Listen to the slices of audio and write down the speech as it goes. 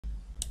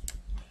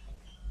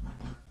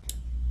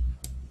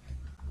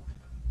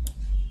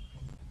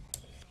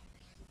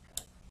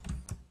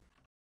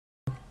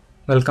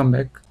Welcome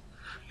back.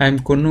 I am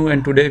Kunnu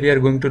and today we are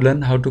going to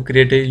learn how to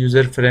create a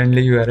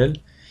user-friendly URL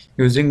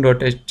using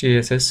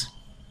 .htaccess.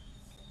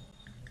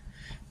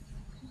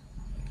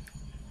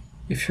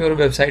 If your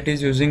website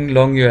is using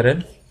long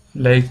URL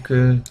like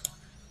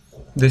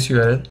this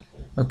URL,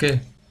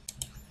 okay,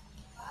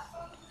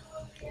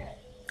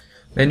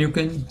 then you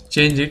can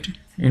change it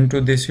into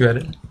this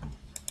URL.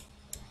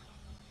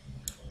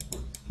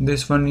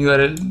 This one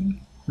URL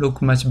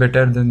look much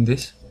better than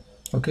this,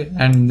 okay,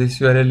 and this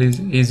URL is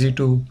easy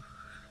to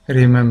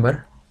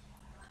remember,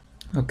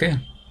 okay.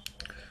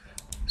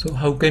 So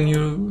how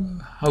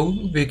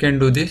we can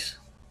do this?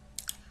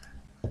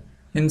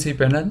 In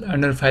cPanel,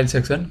 under file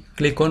section,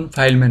 click on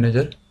file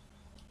manager,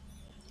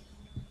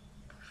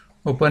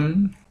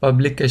 open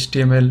public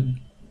HTML,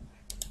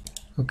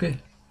 okay,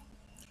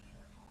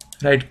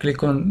 right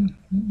click on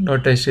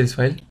 .html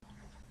file,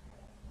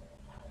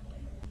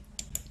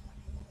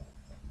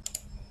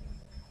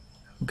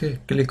 okay,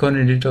 click on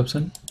edit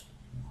option,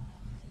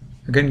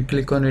 again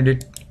click on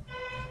edit,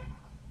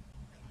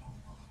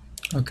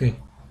 okay,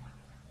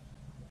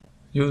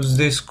 use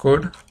this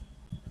code,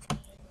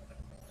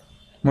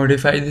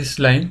 modify this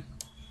line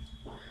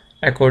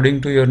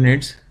according to your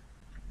needs,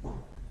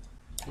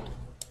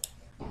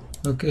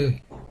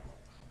 okay,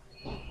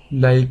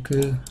 like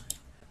you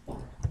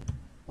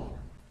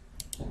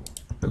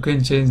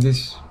can change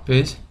this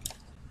page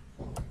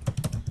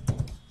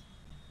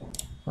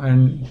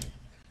and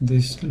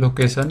this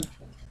location,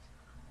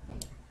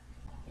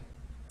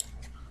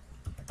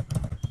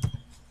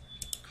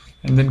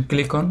 and then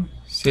click on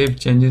save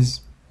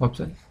changes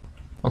option,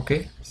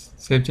 okay,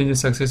 save changes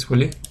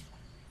successfully.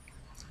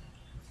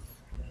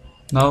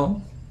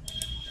 Now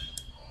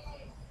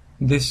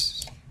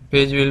this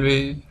page will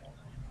be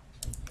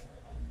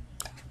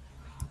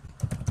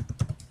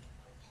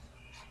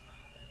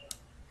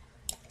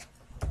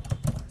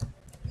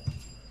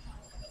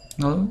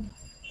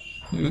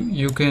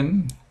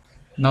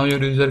now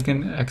your user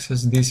can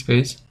access this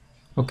page,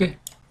 okay.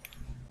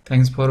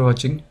 Thanks for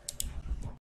watching.